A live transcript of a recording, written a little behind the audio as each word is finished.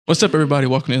What's up, everybody?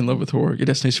 Welcome to In Love with Horror, your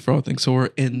destination for all things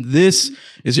horror. And this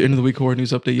is your end of the week horror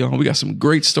news update, y'all. We got some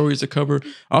great stories to cover.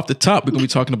 Off the top, we're going to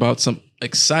be talking about some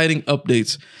exciting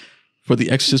updates for the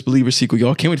Exorcist Believer sequel,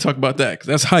 y'all. Can't wait to talk about that because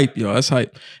that's hype, y'all. That's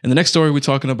hype. And the next story, we're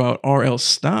talking about R.L.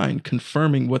 Stine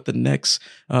confirming what the next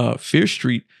Fear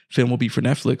Street film will be for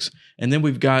Netflix. And then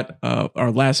we've got our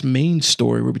last main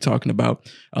story. We'll be talking about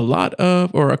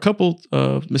a couple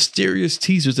of mysterious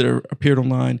teasers that are appeared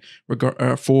online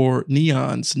for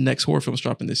Neon's next horror films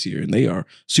dropping this year. And they are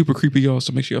super creepy, y'all.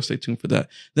 So make sure y'all stay tuned for that.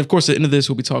 Then, of course, at the end of this,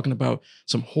 we'll be talking about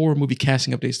some horror movie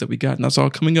casting updates that we got. And that's all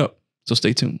coming up. So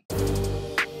stay tuned.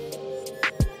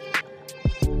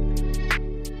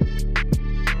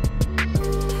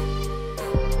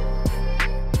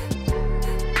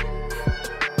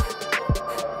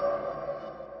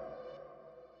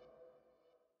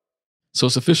 So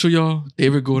it's official, y'all.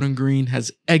 David Gordon Green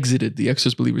has exited the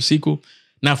Exorcist Believer sequel.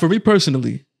 Now, for me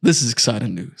personally, this is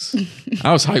exciting news.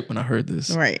 I was hyped when I heard this.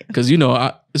 Right. Because,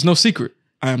 it's no secret.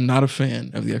 I am not a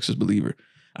fan of the Exorcist Believer.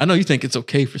 I know you think it's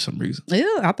okay for some reason.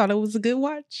 Yeah, I thought it was a good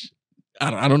watch.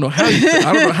 I don't know how you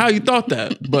I don't know how you thought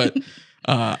that, but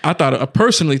I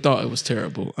personally thought it was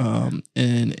terrible.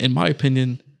 And in my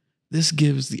opinion, this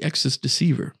gives the Exorcist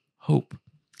Deceiver hope.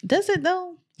 Does it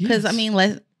though? Yes.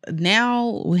 Because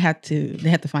now they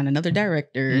have to find another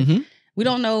director. Mm-hmm. We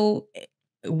don't know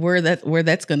where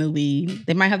that's going to lead.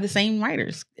 They might have the same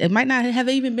writers. It might not have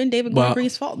even been David Gordon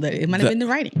Green's fault. That it might have been the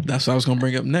writing. That's what I was going to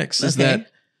bring up next. Is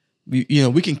that we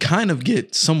can kind of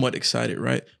get somewhat excited,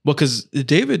 right? Well, because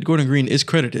David Gordon Green is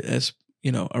credited as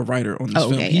a writer on this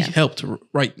film. He helped to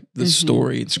write the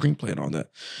story and screenplay and all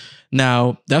that.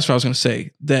 Now that's what I was going to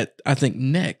say. That I think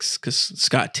next, because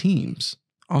Scott Teems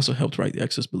also helped write The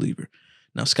Exorcist Believer.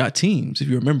 Now, Scott Teems, if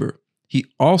you remember, he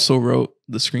also wrote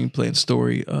the screenplay and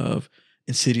story of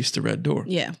Insidious: The Red Door.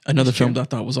 Yeah. Another film that I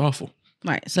thought was awful.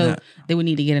 Right. So they would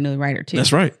need to get another writer too.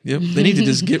 That's right. Yep. They need to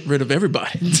just get rid of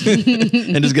everybody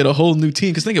and just get a whole new team.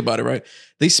 Because think about it, right?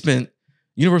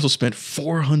 Universal spent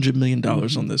 $400 million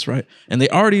on this, right? And they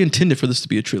already intended for this to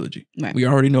be a trilogy. Right. We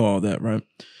already know all that, right?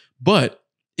 But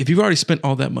if you've already spent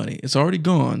all that money, it's already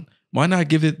gone. Why not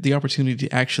give it the opportunity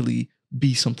to actually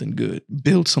be something good,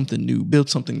 build something new, build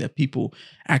something that people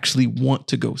actually want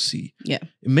to go see. Yeah.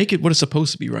 Make it what it's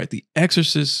supposed to be, right? The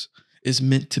Exorcist is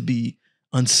meant to be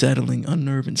unsettling,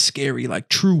 unnerving, scary, like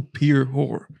true pure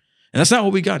horror. And that's not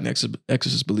what we got in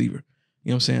Exorcist Believer. You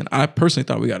know what I'm saying? I personally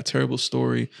thought we got a terrible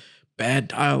story, bad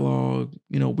dialogue,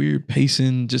 weird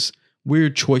pacing, just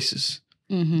weird choices.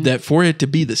 Mm-hmm. That for it to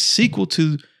be the sequel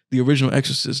to the original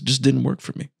Exorcist just didn't work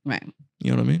for me. Right. You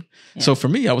know what I mean? Yeah. So for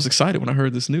me, I was excited when I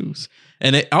heard this news.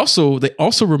 And they also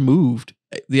removed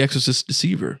The Exorcist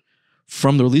Deceiver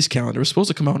from the release calendar. It was supposed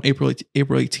to come out on April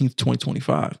 18th,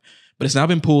 2025. But it's now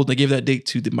been pulled. They gave that date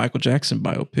to the Michael Jackson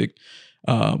biopic.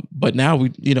 But now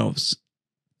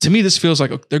to me, this feels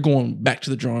like they're going back to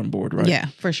the drawing board, right? Yeah,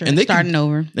 for sure. And they starting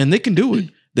over. And they can do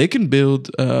it. They can build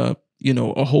a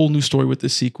whole new story with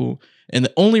this sequel. And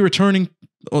the only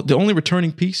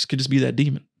returning piece could just be that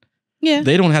demon. Yeah.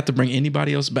 They don't have to bring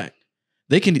anybody else back.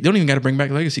 They don't even got to bring back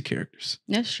legacy characters.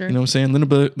 That's true. You know what I'm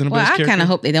saying? I kind of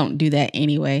hope they don't do that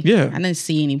anyway. Yeah. I didn't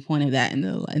see any point of that in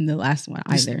the last one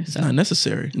either. It's not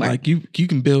necessary. Right. Like you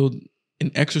can build an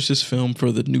Exorcist film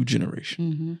for the new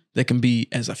generation that can be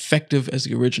as effective as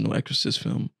the original Exorcist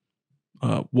film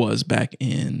was back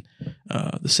in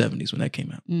the 70s when that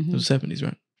came out. It was the 70s,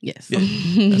 right? Yes. Yeah.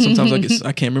 Sometimes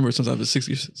I can't remember. Sometimes it's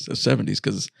 60s or 70s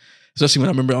because especially when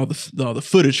I remember all the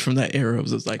footage from that era. It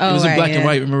was in black and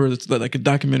white. Remember, it's like a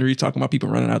documentary talking about people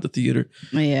running out the theater.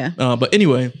 Yeah. But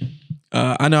anyway,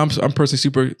 I know I'm personally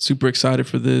super super excited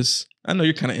for this. I know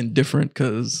you're kind of indifferent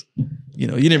because you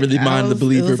didn't really mind The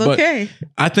Believer, but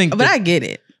I think. But I get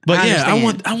it. But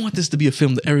I want this to be a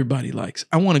film that everybody likes.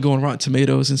 I want to go on Rotten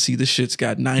Tomatoes and see this shit's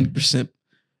got 90%.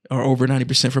 Or over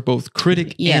 90% for both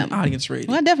critic and audience rating.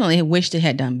 Well, I definitely wished it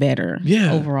had done better.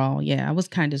 Yeah. Overall, yeah, I was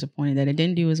kind of disappointed that it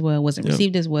didn't do as well, wasn't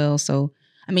received as well. So,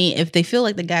 I mean, if they feel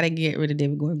like they got to get rid of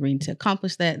David Gordon Green to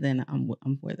accomplish that, then I'm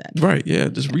for that. Right? Yeah.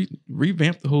 Just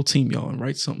revamp the whole team, y'all, and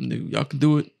write something new. Y'all can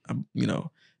do it. And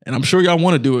I'm sure y'all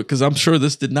want to do it because I'm sure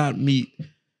this did not meet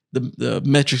the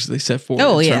metrics they set forward.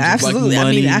 Oh yeah, absolutely. Like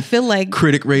money, I mean, I feel like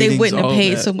critic ratings. They wouldn't have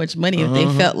paid so much money if they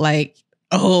felt like,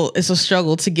 oh, it's a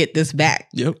struggle to get this back.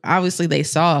 Yep. Obviously, they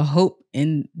saw a hope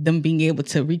in them being able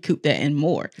to recoup that and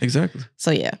more. Exactly.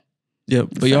 So, yeah. Yeah.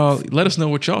 But y'all, let us know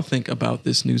what y'all think about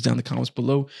this news down in the comments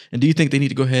below. And do you think they need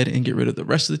to go ahead and get rid of the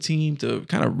rest of the team to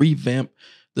kind of revamp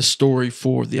the story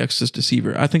for The Exorcist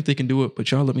Deceiver? I think they can do it,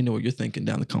 but y'all let me know what you're thinking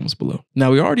down in the comments below.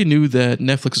 Now, we already knew that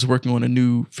Netflix is working on a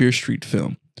new Fear Street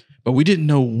film, but we didn't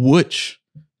know which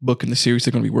book in the series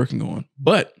they're going to be working on.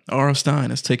 But R.L. Stine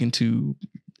has taken to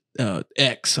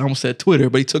X. I almost said Twitter,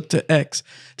 but he took to X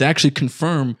to actually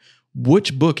confirm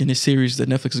which book in his series that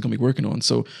Netflix is going to be working on.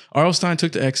 So R.L. Stine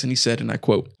took to X and he said, and I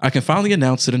quote, "I can finally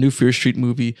announce that a new Fear Street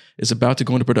movie is about to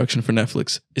go into production for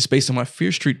Netflix. It's based on my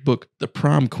Fear Street book, The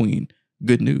Prom Queen.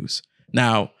 Good news."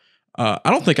 Now, I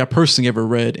don't think I personally ever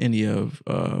read any of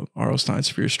R.L. Stine's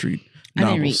Fear Street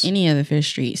novels. I didn't read any of the Fear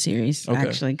Street series,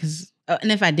 actually, because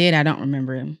and if I did, I don't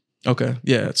remember him. Okay,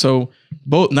 yeah. So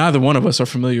neither one of us are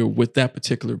familiar with that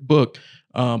particular book.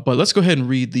 But let's go ahead and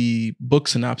read the book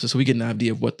synopsis so we get an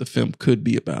idea of what the film could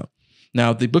be about.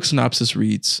 Now, the book synopsis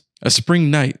reads, "A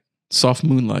spring night, soft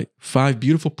moonlight, 5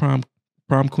 beautiful prom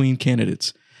queen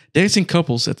candidates, dancing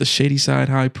couples at the Shadyside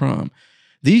High Prom.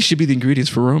 These should be the ingredients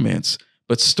for romance,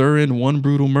 but stir in one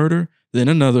brutal murder, then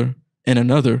another, and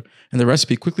another, and the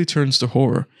recipe quickly turns to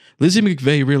horror. Lizzie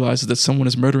McVeigh realizes that someone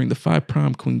is murdering the 5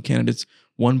 prom queen candidates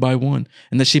one by one,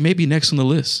 and that she may be next on the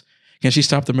list. Can she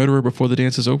stop the murderer before the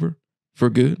dance is over? For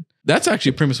good?" That's actually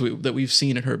a premise that we've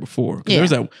seen and heard before. Yeah.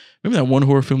 Remember that one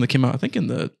horror film that came out, I think in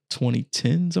the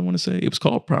 2010s, I want to say? It was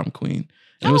called Prom Queen.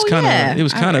 And it was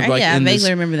kind of like, I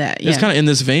vaguely remember that. Yeah. It's kind of in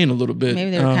this vein a little bit.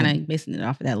 Maybe they were kind of basing it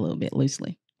off of that a little bit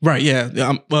loosely. Right.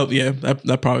 Yeah. Well, yeah,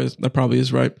 that probably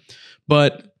is right.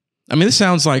 But I mean, this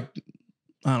sounds like,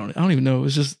 I don't even know.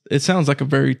 It sounds like a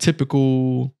very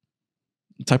typical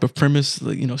type of premise,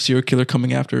 like, serial killer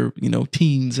coming after,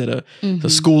 teens at a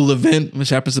school event, which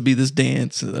happens to be this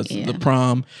dance, the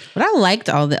prom. But I liked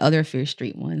all the other Fear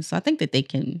Street ones, so I think that they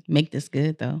can make this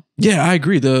good, though. Yeah, I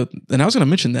agree. And I was going to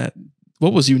mention that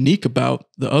what was unique about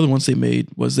the other ones they made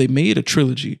was they made a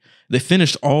trilogy. They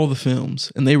finished all the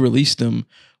films and they released them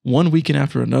one weekend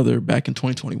after another back in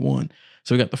 2021.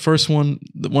 So we got the first one,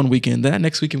 the one weekend. That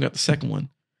next weekend we got the second one.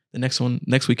 The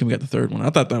next weekend we got the third one. I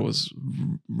thought that was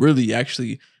really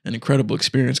actually an incredible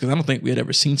experience because I don't think we had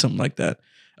ever seen something like that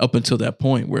up until that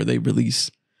point where they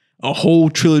release a whole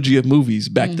trilogy of movies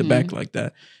back to back like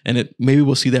that. And maybe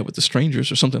we'll see that with The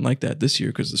Strangers or something like that this year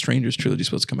because The Strangers trilogy is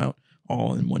supposed to come out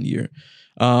all in one year.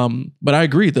 But I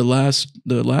agree, the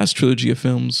last trilogy of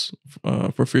films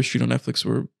for Fear Street on Netflix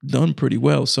were done pretty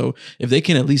well. So if they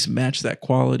can at least match that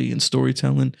quality and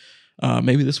storytelling,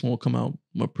 maybe this one will come out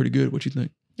pretty good. What you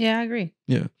think? Yeah, I agree.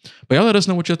 Yeah. But y'all let us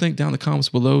know what y'all think down in the comments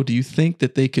below. Do you think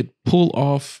that they could pull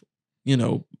off,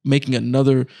 making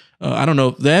another, I don't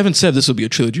know. They haven't said this will be a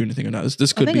trilogy or anything or not.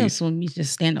 This could be. I think this will be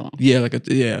just standalone.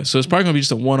 Yeah, So it's probably going to be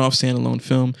just a one-off standalone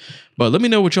film. But let me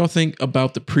know what y'all think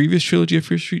about the previous trilogy of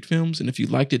Fear Street films. And if you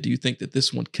liked it, do you think that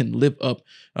this one can live up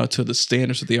to the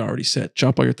standards that they already set?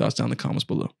 Drop all your thoughts down in the comments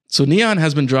below. So Neon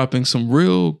has been dropping some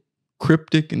real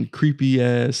cryptic and creepy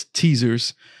ass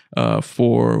teasers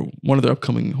for one of their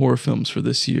upcoming horror films for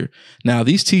this year. Now,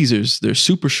 these teasers, they're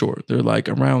super short. They're like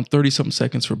around 30-something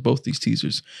seconds for both these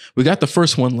teasers. We got the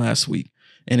first one last week,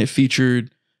 and it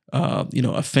featured,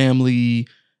 a family,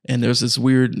 and there's this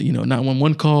weird,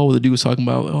 911 call where the dude was talking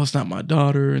about, "Oh, it's not my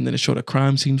daughter," and then it showed a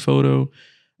crime scene photo.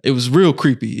 It was real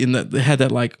creepy in that they had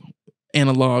that like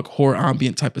analog horror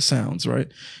ambient type of sounds,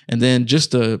 right? And then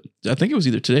I think it was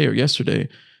either today or yesterday,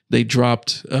 they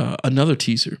dropped another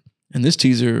teaser. And this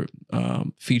teaser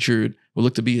featured what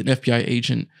looked to be an FBI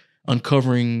agent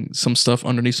uncovering some stuff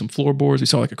underneath some floorboards. We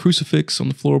saw like a crucifix on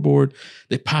the floorboard.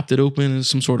 They popped it open as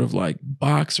some sort of like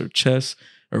box or chest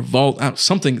or vault,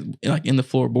 something like in the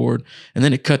floorboard. And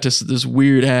then it cut to this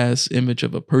weird ass image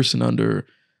of a person under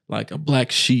like a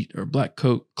black sheet or black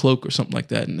cloak or something like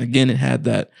that. And again, it had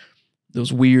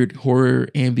those weird horror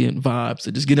ambient vibes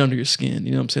that just get under your skin.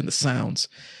 You know what I'm saying? The sounds.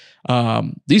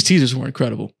 These teasers were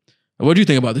incredible. What do you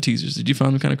think about the teasers? Did you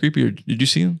find them kind of creepy or did you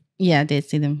see them? Yeah, I did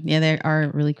see them. Yeah, they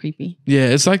are really creepy. Yeah,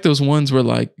 it's like those ones where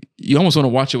like you almost want to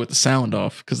watch it with the sound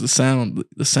off because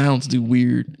the sounds do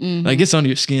weird. Like it gets under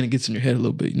your skin, it gets in your head a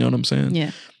little bit. You know what I'm saying? Yeah.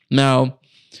 Now,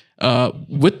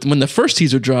 when the first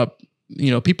teaser dropped,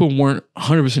 people weren't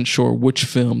 100% sure which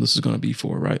film this is going to be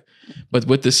for, right? But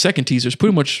with the second teaser, it's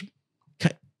pretty much,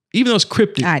 even though it's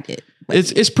cryptic, I did.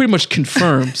 It pretty much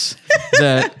confirms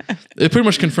that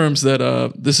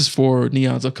this is for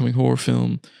Neon's upcoming horror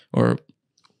film or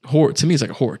horror. To me, it's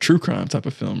like a horror true crime type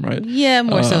of film, right? Yeah,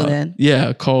 more so than.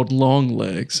 Yeah, called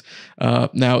Longlegs.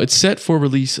 Now it's set for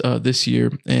release this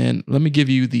year, and let me give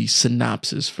you the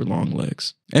synopsis for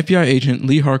Longlegs. FBI agent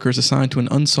Lee Harker is assigned to an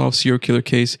unsolved serial killer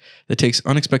case that takes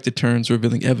unexpected turns,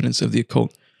 revealing evidence of the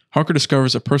occult. Harker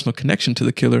discovers a personal connection to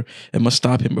the killer and must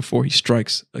stop him before he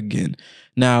strikes again.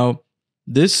 Now,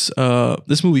 this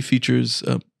movie features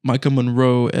Michael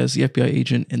Monroe as the FBI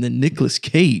agent and then Nicolas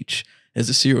Cage as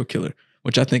the serial killer,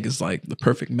 which I think is like the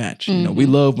perfect match. We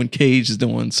love when Cage is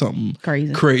doing something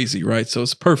crazy, right? So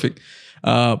it's perfect.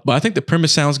 But I think the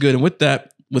premise sounds good. And with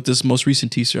this most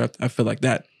recent teaser, I feel like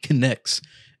that connects.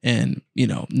 And,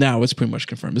 now it's pretty much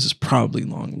confirmed. This is probably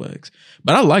Longlegs.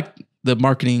 But I like the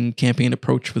marketing campaign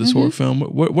approach for this horror film.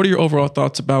 What are your overall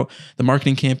thoughts about the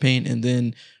marketing campaign and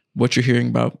then what you're hearing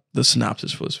about the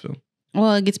synopsis for this film?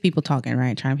 Well, it gets people talking,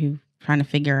 right? Trying to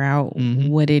figure out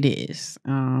what it is.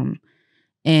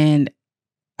 And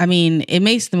I mean, it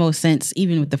makes the most sense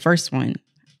even with the first one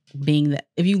being that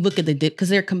if you look at because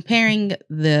they're comparing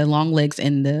the Longlegs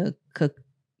and the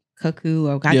cuckoo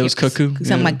or it was cuckoo,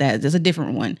 something like that. There's a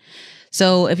different one.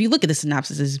 So if you look at the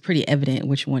synopsis, it's pretty evident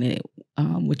which one it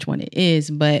is.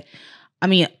 But I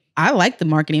mean, I like the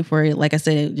marketing for it. Like I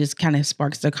said, it just kind of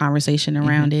sparks the conversation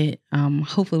around it.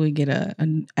 Hopefully we get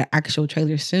an actual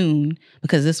trailer soon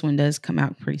because this one does come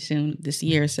out pretty soon this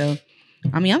year. So,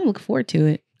 I mean, I'm looking forward to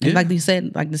it. Yeah. Like you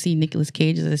said, like to see Nicolas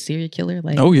Cage as a serial killer.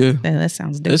 Like, oh yeah, that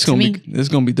sounds dope to me. It's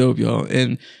gonna be dope, y'all.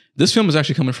 And this film is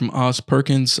actually coming from Oz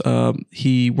Perkins.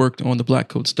 He worked on The Black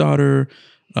Coat's Daughter.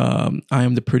 I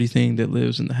Am the Pretty Thing That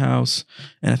Lives in the House,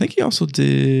 and I think he also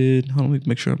did. Hold on, let me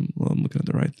make sure I'm looking at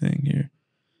the right thing here.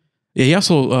 Yeah, he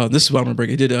also this is what I'm gonna bring.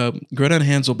 He did Greta and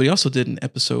Hansel, but he also did an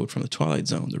episode from The Twilight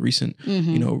Zone, the recent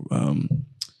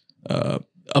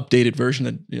updated version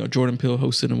that Jordan Peele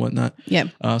hosted and whatnot.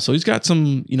 Yeah. So he's got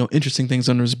some interesting things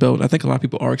under his belt. I think a lot of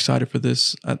people are excited for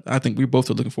this. I think we both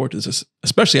are looking forward to this,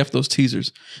 especially after those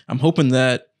teasers. I'm hoping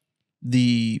that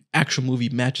the actual movie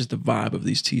matches the vibe of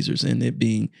these teasers and it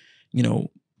being,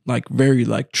 like very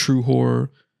like true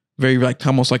horror, very like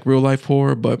almost like real life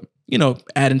horror, but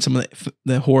add in some of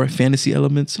the horror fantasy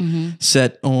elements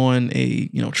set on a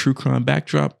true crime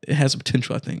backdrop. It has the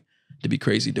potential, I think, to be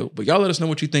crazy dope. But y'all let us know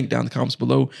what you think down in the comments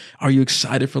below. Are you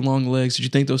excited for Longlegs? Did you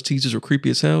think those teasers were creepy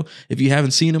as hell? If you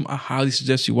haven't seen them, I highly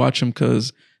suggest you watch them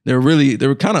because they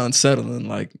were kind of unsettling.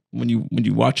 Like when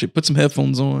you watch it, put some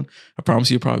headphones on. I promise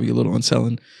you, it'll probably be a little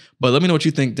unsettling. But let me know what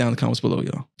you think down in the comments below,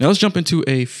 y'all. Now let's jump into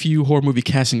a few horror movie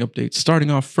casting updates. Starting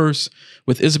off first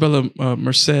with Isabella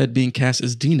Merced being cast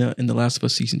as Dina in The Last of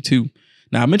Us Season 2.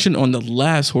 Now I mentioned on the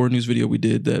last horror news video we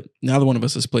did that neither one of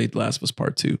us has played The Last of Us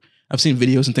Part 2. I've seen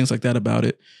videos and things like that about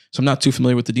it. So I'm not too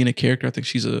familiar with the Dina character. I think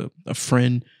she's a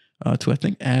friend to, I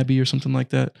think, Abby or something like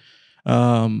that.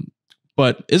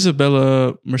 But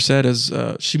Isabella Merced, as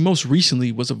she most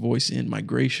recently was a voice in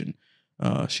Migration.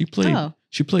 She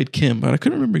played Kim, but I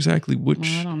couldn't remember exactly which.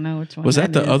 Well, I don't know which one. Was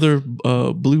that the other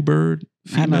Bluebird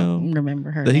female? I don't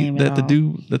remember her name at all.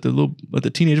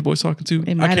 The teenage boy's talking to?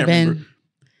 It might have been. Remember.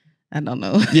 I don't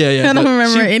know. Yeah. I don't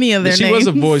remember any of their names.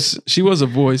 She was a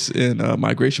voice in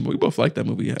Migration, but we both liked that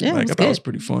movie. Yeah, I thought it was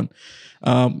pretty fun.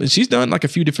 And she's done like a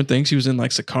few different things. She was in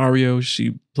like Sicario.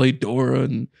 She played Dora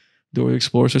and Dora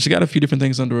Explorer. So she got a few different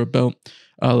things under her belt.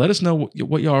 Let us know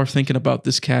what y'all are thinking about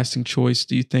this casting choice.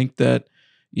 Do you think that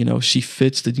she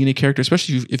fits the Dina character,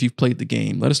 especially if you've played the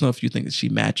game? Let us know if you think that she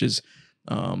matches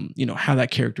how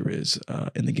that character is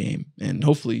in the game, and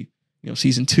hopefully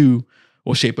season 2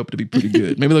 will shape up to be pretty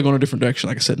good. Maybe they'll go in a different direction,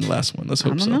 like I said in the last one. Let's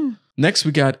hope so. Know. Next,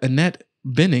 we got Annette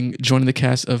Bening joining the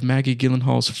cast of Maggie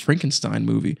Gyllenhaal's Frankenstein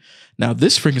movie. Now,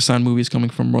 this Frankenstein movie is coming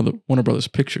from Warner Brothers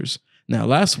Pictures. Now,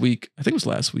 last week, I think it was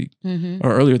last week,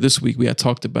 or earlier this week, we had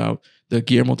talked about the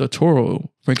Guillermo del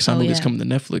Toro Frankenstein movie that's coming to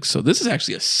Netflix. So this is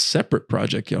actually a separate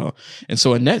project, y'all. And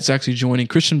so Annette's actually joining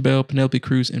Christian Bale, Penelope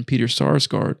Cruz, and Peter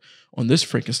Sarsgaard on this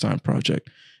Frankenstein project.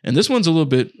 And this one's a little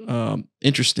bit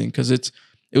interesting because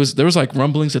there was like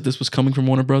rumblings that this was coming from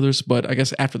Warner Brothers, but I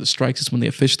guess after the strikes is when they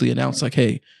officially announced like,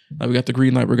 hey, we got the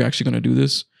green light. We're actually going to do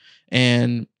this.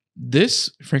 And this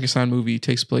Frankenstein movie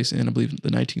takes place in, I believe, the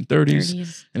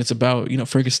 1930s. And it's about,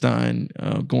 Frankenstein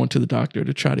going to the doctor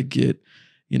to try to get,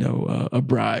 a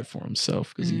bride for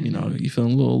himself because, you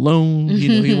feeling a little alone.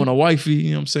 You want a wifey,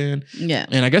 you know what I'm saying? Yeah.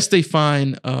 And I guess they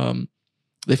find a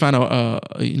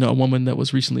woman that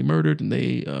was recently murdered and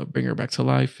they bring her back to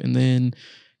life. And then,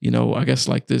 I guess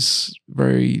like this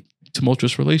very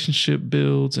tumultuous relationship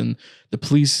builds and the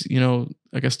police,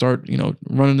 I guess start,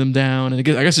 running them down. And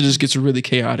I guess it just gets really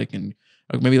chaotic and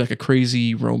maybe like a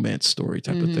crazy romance story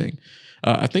type of thing.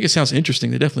 I think it sounds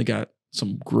interesting. They definitely got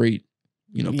some great,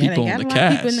 people in the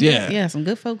cast. Yeah, some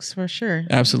good folks for sure.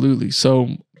 Absolutely. So,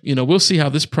 we'll see how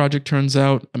this project turns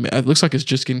out. I mean, it looks like it's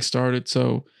just getting started.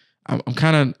 So I'm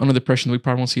kind of under the impression that we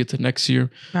probably won't see it till next year.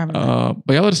 But y'all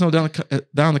let us know down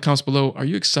in the comments below. Are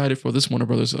you excited for this Warner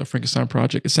Brothers Frankenstein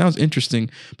project? It sounds interesting,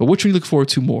 but which one you look forward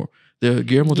to more? The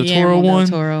Guillermo del Toro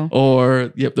one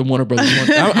or the Warner Brothers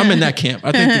one? I'm in that camp.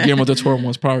 I think the Guillermo del Toro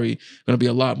one's probably going to be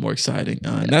a lot more exciting.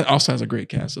 And that also has a great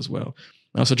cast as well.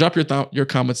 So drop your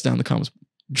comments down in the comments.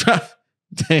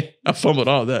 Dang, I fumbled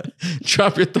all that.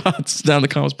 Drop your thoughts down in the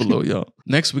comments below, y'all.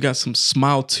 Next, we got some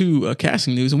Smile 2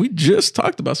 casting news. And we just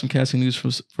talked about some casting news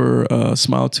for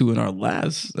Smile 2 in our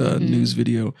last news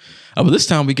video. But this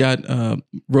time we got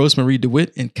Rosemarie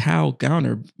DeWitt and Kyle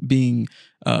Gowner being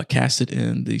casted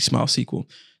in the Smile sequel.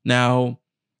 Now,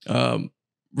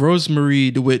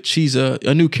 Rosemarie DeWitt, she's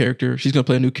a new character. She's going to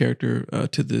play a new character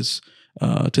to this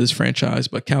franchise.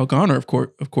 But Kyle Gowner, of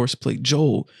course, played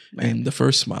Joel in the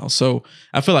first Smile. So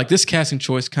I feel like this casting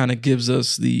choice kind of gives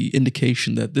us the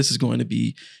indication that this is going to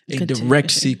be a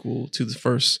direct sequel to the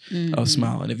first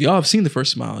Smile. And if y'all have seen the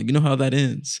first Smile, you know how that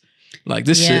ends. Like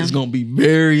this shit is going to be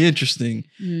very interesting.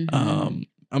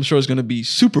 I'm sure it's going to be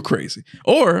super crazy.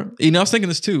 Or, I was thinking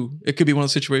this too. It could be one of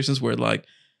those situations where like,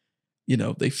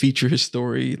 they feature his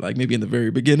story like maybe in the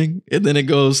very beginning and then it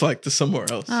goes like to somewhere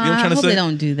else. You know what I'm trying to say? They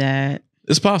don't do that.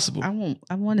 It's possible.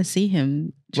 I want to see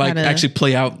him like actually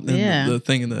play out the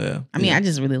thing in the. I mean, I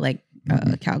just really like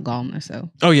Kyle Gallner. So.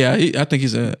 Oh yeah, I think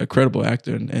he's a credible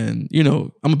actor, and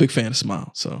I'm a big fan of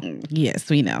Smile. So. Yes,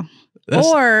 we know.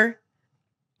 Or,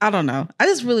 I don't know. I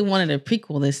just really wanted a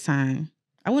prequel this time.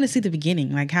 I want to see the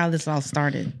beginning, like how this all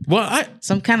started. Well,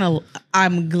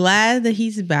 I'm glad that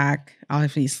he's back,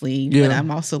 obviously, but I'm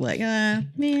also like,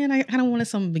 man, I kind of wanted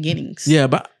some beginnings. Yeah,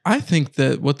 but I think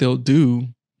that what they'll do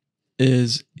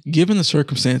is, given the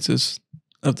circumstances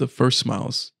of the first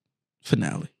Smiles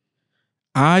finale,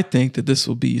 I think that this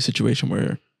will be a situation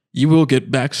where you will get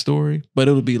backstory, but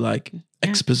it'll be like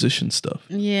exposition stuff.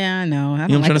 Yeah, I know. I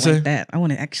don't like that. I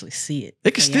want to actually see it.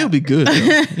 It can still be good,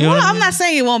 though. Well, I'm not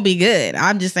saying it won't be good.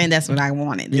 I'm just saying that's what I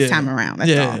wanted this time around.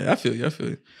 That's all. I feel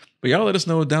you. But y'all let us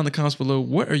know down in the comments below,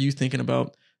 what are you thinking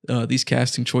about these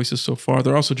casting choices so far?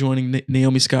 They're also joining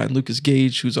Naomi Scott and Lucas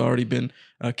Gage, who's already been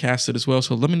casted as well.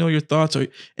 So let me know your thoughts,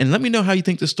 and let me know how you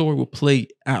think the story will play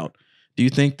out. Do you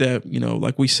think that,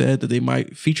 like we said, that they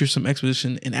might feature some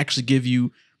exposition and actually give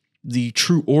you the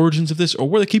true origins of this, or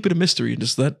will they keep it a mystery and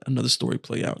just let another story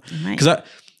play out? Because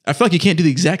I feel like you can't do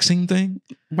the exact same thing.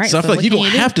 Right. So I feel like you're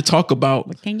going to have to talk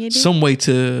about some way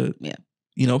to,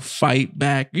 fight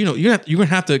back. You're going to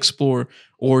have to explore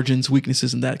origins,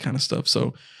 weaknesses, and that kind of stuff.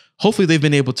 So hopefully they've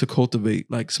been able to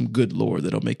cultivate like some good lore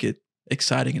that'll make it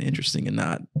exciting and interesting and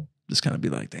not just kind of be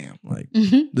like, damn, like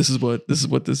this is what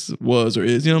this was or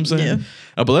is, you know what I'm saying?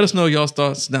 Yeah. But let us know y'all's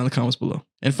thoughts down in the comments below.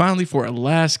 And finally, for our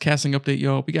last casting update,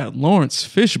 y'all, we got Lawrence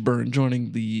Fishburne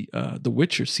joining the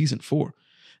Witcher season 4.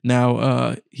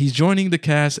 Now, he's joining the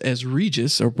cast as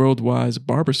Regis, a worldwide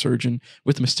barber surgeon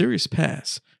with a mysterious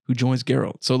past who joins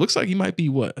Geralt. So it looks like he might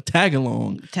be a tag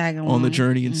along on the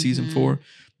journey in season 4.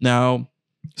 Now,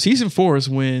 season 4 is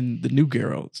when the new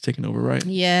Geralt's taking over, right?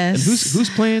 Yes. And who's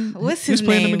playing? What's his who's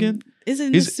playing name? Him again?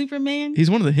 Isn't it Superman? He's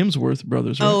one of the Hemsworth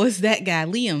brothers, right? Oh, it's that guy,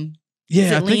 Liam.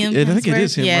 Yeah, I think it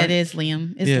is him. Yeah, right? it is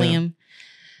Liam. It's Liam.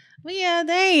 Well, yeah,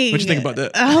 dang. What you think about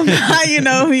that?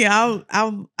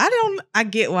 I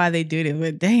get why they did it,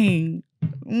 but dang.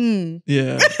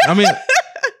 Yeah, I mean,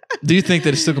 do you think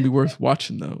that it's still gonna be worth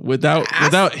watching though, without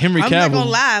Henry Cavill? I'm not gonna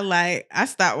lie, like I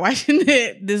stopped watching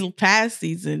it this past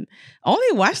season. I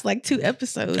only watched like 2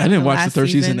 episodes. I didn't watch the third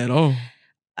season at all.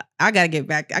 I gotta get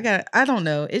back. I don't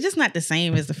know. It's just not the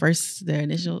same as the first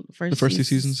 2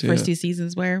 seasons. First 2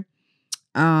 seasons were.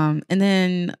 And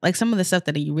then like some of the stuff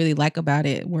that you really like about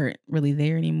it weren't really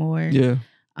there anymore. Yeah.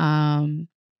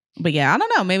 But yeah, I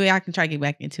don't know. Maybe I can try to get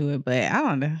back into it, but I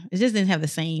don't know. It just didn't have the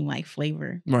same like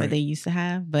flavor that they used to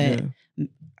have. But I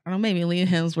don't know, maybe Liam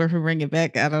Hemsworth will bring it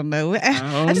back. I don't know.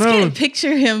 I just can't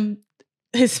picture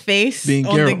his face being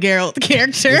on the Geralt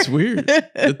character. It's weird.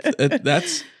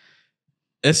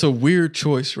 It's a weird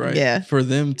choice, right? Yeah. For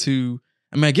them to,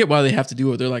 I get why they have to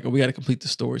do it. They're like, oh, we got to complete the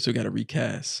story, so we got to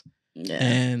recast. Yeah.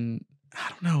 And I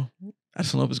don't know. I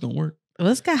just don't know if it's gonna work. Well,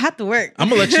 it's gonna have to work. I'm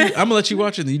gonna let you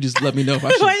watch it, and you just let me know if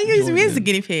I should. Why you use me as a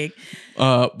guinea pig?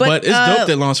 But it's dope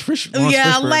that Lawrence Fishburne.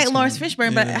 I like Lawrence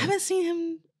Fishburne, but I haven't seen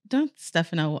him done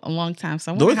stuff in a long time,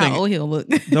 so I wonder how old he'll look.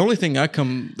 The only thing that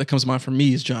comes to mind for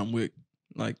me is John Wick.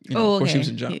 Like, of course he was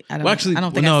in John. I don't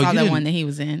think I saw that one that he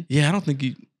was in. Yeah, I don't think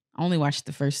he. I only watched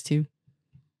the first 2.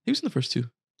 He was in the first 2.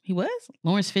 He was?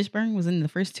 Lawrence Fishburne was in the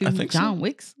first 2 John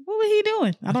Wicks? What was he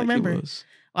doing? I don't remember.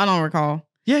 I don't recall.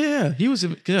 Yeah. He was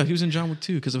in John Wick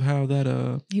 2 because of how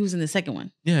that he was in the second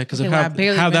one. Yeah, because of how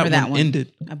that one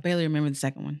ended. I barely remember the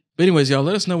second one. But anyways, y'all,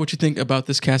 let us know what you think about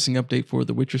this casting update for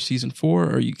The Witcher season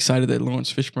 4. Are you excited that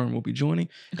Lawrence Fishburne will be joining?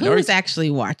 Who's actually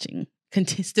watching?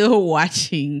 Still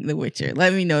watching The Witcher?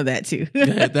 Let me know that too.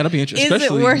 Yeah, that'll be interesting. Is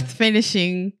it worth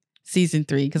finishing season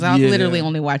 3? Because I literally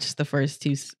only watched the first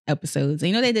 2 episodes.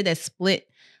 And they did that split.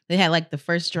 They had like the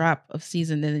first drop of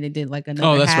season, then they did like another.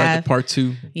 Oh, that's half. right, the part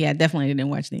 2. Yeah, definitely didn't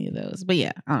watch any of those. But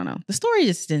yeah, I don't know. The story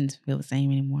just didn't feel the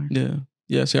same anymore. Yeah.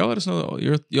 Yeah, so y'all let us know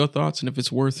your thoughts and if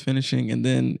it's worth finishing. And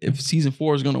then if season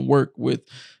 4 is going to work with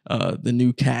the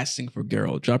new casting for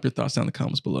Geralt. Drop your thoughts down in the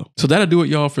comments below. So that'll do it,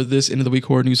 y'all, for this End of the Week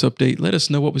Horror News update. Let us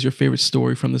know what was your favorite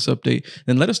story from this update.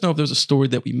 And let us know if there's a story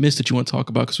that we missed that you want to talk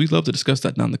about, because we'd love to discuss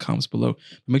that down in the comments below.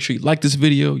 Make sure you like this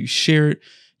video, you share it,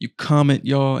 you comment,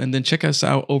 y'all, and then check us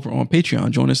out over on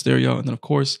Patreon. Join us there, y'all. And then, of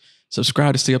course,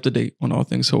 subscribe to stay up to date on all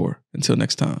things horror. Until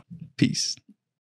next time, peace.